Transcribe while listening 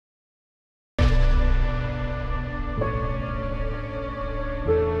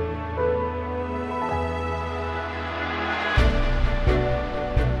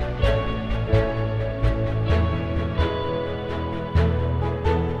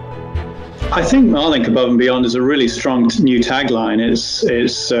I think Marlink Above and Beyond is a really strong new tagline.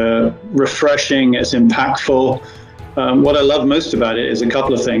 It's refreshing, it's impactful. What I love most about it is a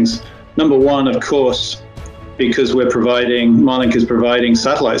couple of things. Number one, of course, because Marlink is providing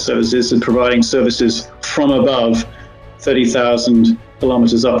satellite services and providing services from above 30,000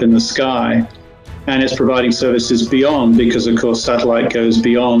 kilometers up in the sky. And it's providing services beyond because, of course, satellite goes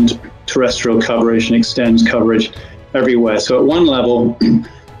beyond terrestrial coverage and extends coverage everywhere. So at one level,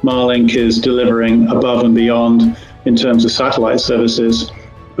 Marlink is delivering above and beyond in terms of satellite services.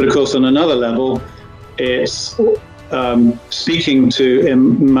 But of course, on another level, it's speaking to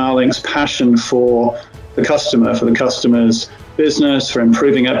Marlink's passion for the customer, for the customer's business, for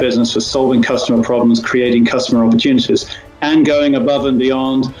improving that business, for solving customer problems, creating customer opportunities, and going above and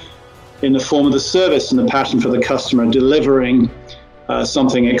beyond in the form of the service and the passion for the customer, delivering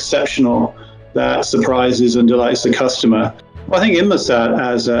something exceptional that surprises and delights the customer. Well, I think Inmarsat,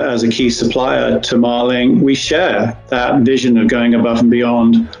 as a key supplier to Marlink, we share that vision of going above and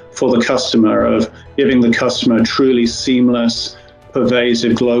beyond for the customer, of giving the customer a truly seamless,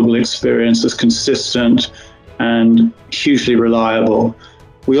 pervasive global experience that's consistent and hugely reliable.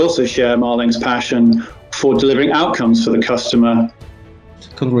 We also share Marlink's passion for delivering outcomes for the customer.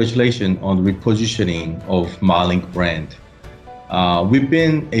 Congratulations on the repositioning of Marlink brand. We've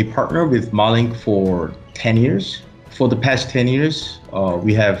been a partner with Marlink for 10 years. For the past 10 years,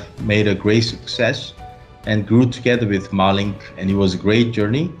 we have made a great success and grew together with Marlink, and it was a great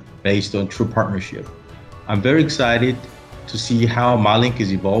journey based on true partnership. I'm very excited to see how Marlink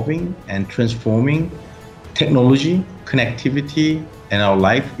is evolving and transforming technology, connectivity, and our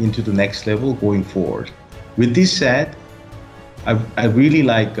life into the next level going forward. With this said, I really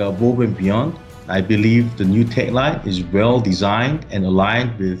like Above and Beyond. I believe the new tagline is well designed and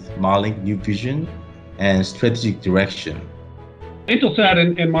aligned with Marlink's new vision and strategic direction. Intelsat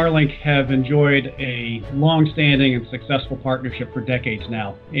and Marlink have enjoyed a long-standing and successful partnership for decades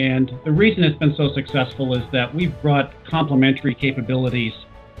now. And the reason it's been so successful is that we've brought complementary capabilities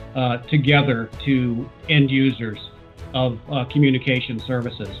together to end users of communication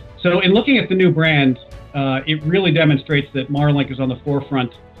services. So in looking at the new brand, it really demonstrates that Marlink is on the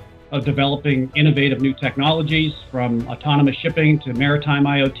forefront of developing innovative new technologies, from autonomous shipping to maritime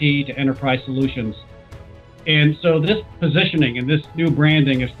IoT to enterprise solutions. And so this positioning and this new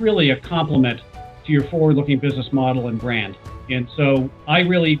branding is really a complement to your forward-looking business model and brand. And so I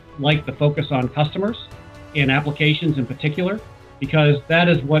really like the focus on customers and applications in particular, because that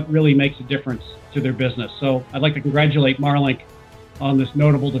is what really makes a difference to their business. So I'd like to congratulate Marlink on this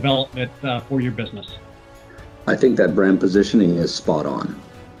notable development for your business. I think that brand positioning is spot on.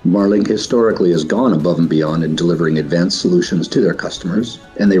 Marlink historically has gone above and beyond in delivering advanced solutions to their customers,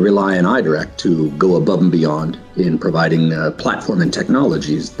 and they rely on iDirect to go above and beyond in providing a platform and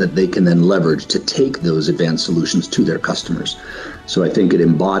technologies that they can then leverage to take those advanced solutions to their customers. So I think it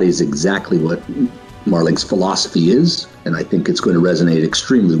embodies exactly what Marlink's philosophy is, and I think it's going to resonate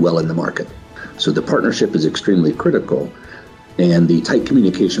extremely well in the market. So the partnership is extremely critical. And the tight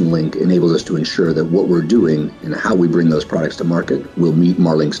communication link enables us to ensure that what we're doing and how we bring those products to market will meet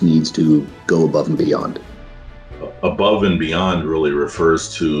Marlink's needs to go above and beyond. Above and beyond really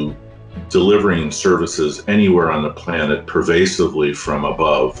refers to delivering services anywhere on the planet pervasively from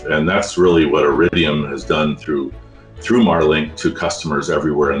above. And that's really what Iridium has done through Marlink to customers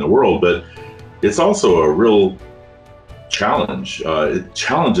everywhere in the world. But it's also a real challenge. It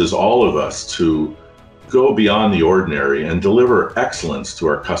challenges all of us to go beyond the ordinary and deliver excellence to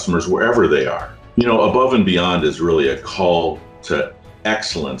our customers wherever they are. You know, Above and Beyond is really a call to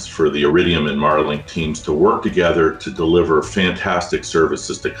excellence for the Iridium and Marlink teams to work together to deliver fantastic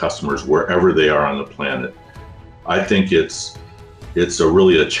services to customers wherever they are on the planet. I think it's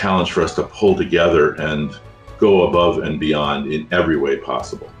really a challenge for us to pull together and go above and beyond in every way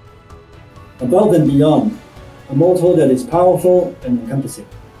possible. Above and beyond, a motto that is powerful and encompassing.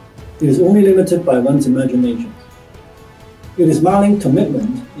 It is only limited by one's imagination. It is Marlink's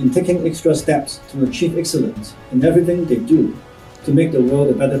commitment in taking extra steps to achieve excellence in everything they do to make the world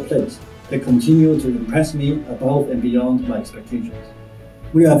a better place that continue to impress me above and beyond my expectations.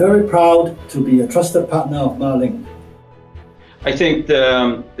 We are very proud to be a trusted partner of Marlink. I think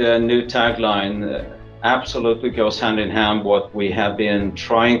the new tagline absolutely goes hand in hand what we have been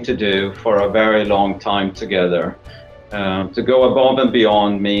trying to do for a very long time together. To go above and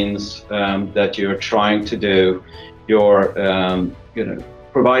beyond means that you're trying to do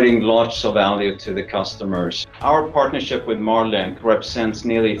providing lots of value to the customers. Our partnership with Marlink represents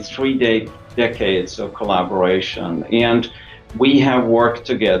nearly 3 decades of collaboration, and we have worked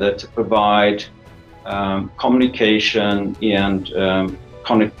together to provide communication and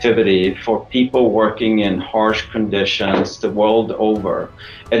connectivity for people working in harsh conditions the world over,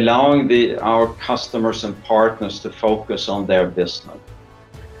 allowing our customers and partners to focus on their business.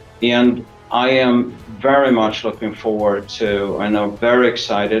 And I am very much looking forward to, and I'm very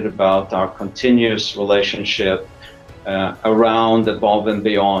excited about our continuous relationship around Above and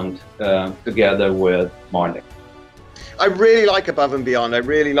Beyond together with Marlink. I really like Above and Beyond. I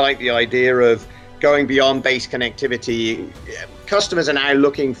really like the idea of going beyond base connectivity. Customers are now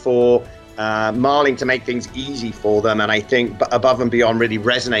looking for Marlink to make things easy for them, and I think Above and Beyond really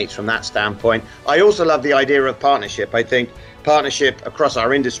resonates from that standpoint. I also love the idea of partnership. I think partnership across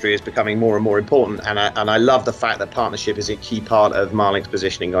our industry is becoming more and more important, and I love the fact that partnership is a key part of Marlink's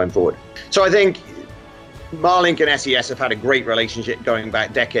positioning going forward. So I think Marlink and SES have had a great relationship going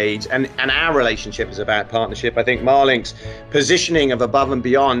back decades, and our relationship is about partnership. I think Marlink's positioning of Above and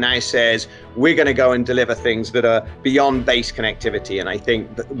Beyond now says we're going to go and deliver things that are beyond base connectivity, and I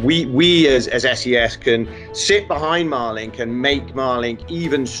think that we as SES can sit behind Marlink and make Marlink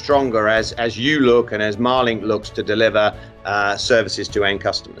even stronger as you look and as Marlink looks to deliver services to end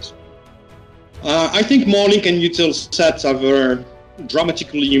customers. I think Marlink and Eutelsat have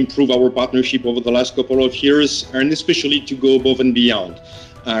dramatically improve our partnership over the last couple of years, and especially to go above and beyond,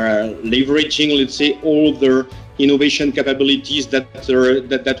 leveraging, let's say, all the innovation capabilities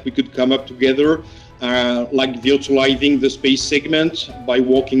that we could come up together, like virtualizing the space segment by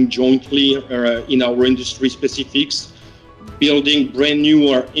working jointly in our industry specifics, building brand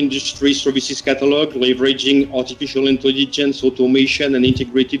new industry services catalog, leveraging artificial intelligence, automation, and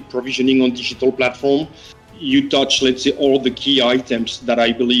integrated provisioning on digital platform. You touch, let's say, all the key items that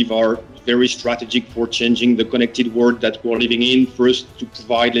I believe are very strategic for changing the connected world that we're living in. First, to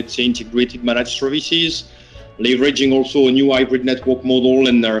provide, let's say, integrated managed services, leveraging also a new hybrid network model,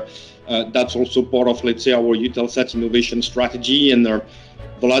 and that's also part of, let's say, our Eutelsat innovation strategy. And the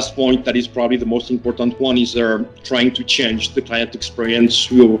last point that is probably the most important one is trying to change the client experience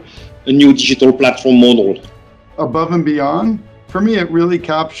through a new digital platform model. Above and Beyond, for me, it really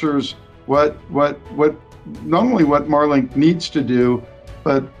captures what not only what Marlink needs to do,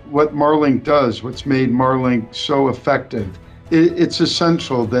 but what Marlink does, what's made Marlink so effective. It's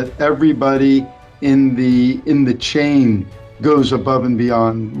essential that everybody in the chain goes above and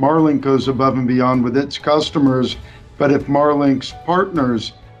beyond. Marlink goes above and beyond with its customers, but if Marlink's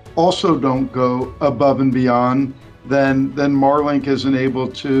partners also don't go above and beyond, then Marlink isn't able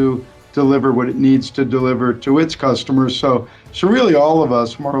to deliver what it needs to deliver to its customers. So really all of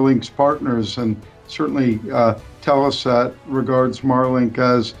us, Marlink's partners, and certainly Telesat regards Marlink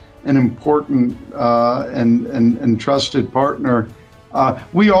as an important and trusted partner.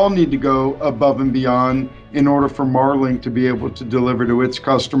 We all need to go above and beyond in order for Marlink to be able to deliver to its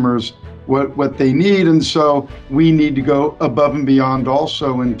customers what they need. And so we need to go above and beyond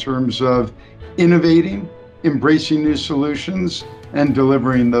also in terms of innovating, embracing new solutions, and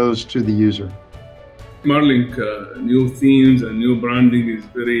delivering those to the user. Marlink new themes and new branding is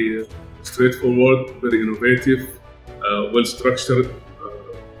very straightforward, very innovative, well-structured,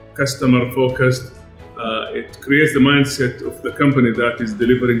 customer-focused. It creates the mindset of the company that is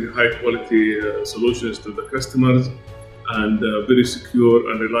delivering high-quality solutions to the customers and very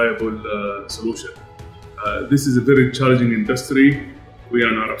secure and reliable solution. This is a very challenging industry. We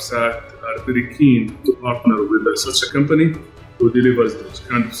and Arabsat are very keen to partner with such a company who delivers those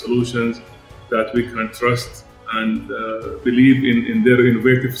kind of solutions that we can trust and believe in their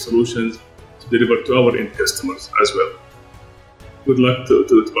innovative solutions to deliver to our end customers as well. Good luck to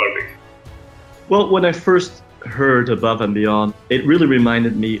Marlink. Well, when I first heard Above and Beyond, it really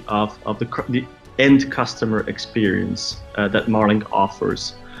reminded me of the end customer experience that Marlink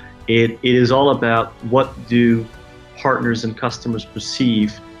offers. It is all about what do partners and customers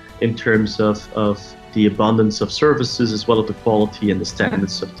perceive in terms of the abundance of services as well as the quality and the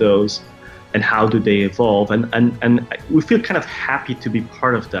standards of those, and how do they evolve. And we feel kind of happy to be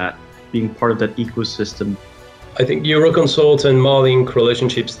part of that, being part of that ecosystem. I think Euroconsult and Marlink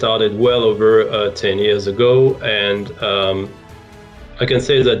relationship started well over 10 years ago, and I can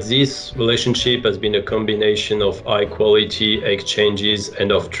say that this relationship has been a combination of high quality exchanges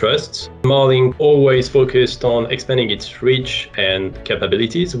and of trust. Marlink always focused on expanding its reach and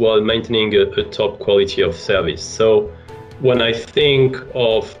capabilities while maintaining a top quality of service. So when I think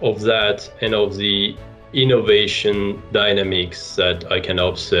of that and of the innovation dynamics that I can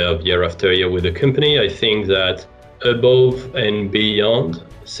observe year after year with the company, I think that Above and Beyond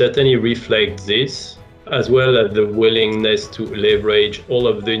certainly reflect this, as well as the willingness to leverage all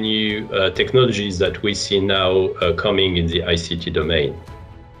of the new technologies that we see now coming in the ICT domain.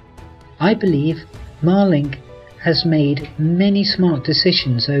 I believe Marlink has made many smart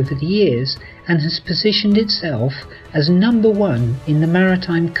decisions over the years and has positioned itself as #1 in the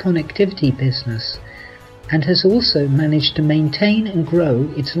maritime connectivity business, and has also managed to maintain and grow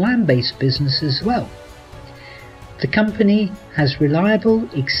its land-based business as well. The company has reliable,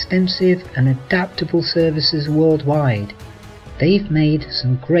 extensive and adaptable services worldwide. They've made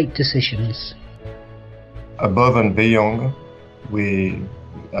some great decisions. Above and beyond, we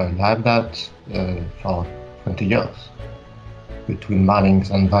have that for 20 years between Marlink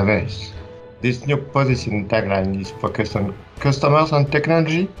and Vivace. This new position tagline is focused on customers and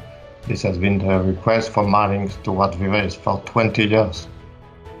technology. This has been the request for Marlink toward Vivace for 20 years.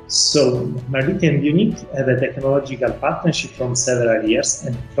 So, Marlink and Unique have a technological partnership from several years,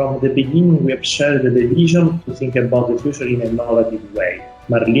 and from the beginning we have shared the vision to think about the future in an innovative way.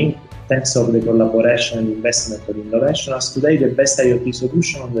 Marlink, thanks to the collaboration and investment of innovation, has today the best IoT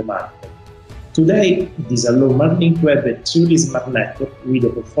solution on the market. Today, this allows Marlink to have a truly smart network with a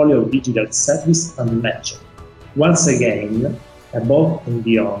portfolio of digital service unmatched. Once again, above and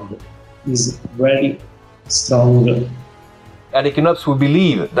beyond is very strong. At Equinox, we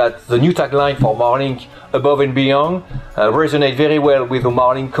believe that the new tagline for Marlink, above and beyond, resonates very well with the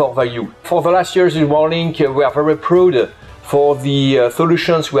Marlink core value. For the last years in Marlink, we are very proud for the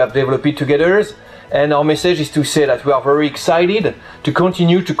solutions we have developed together. And our message is to say that we are very excited to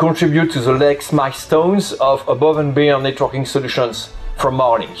continue to contribute to the next milestones of above and beyond networking solutions from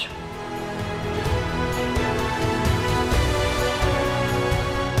Marlink.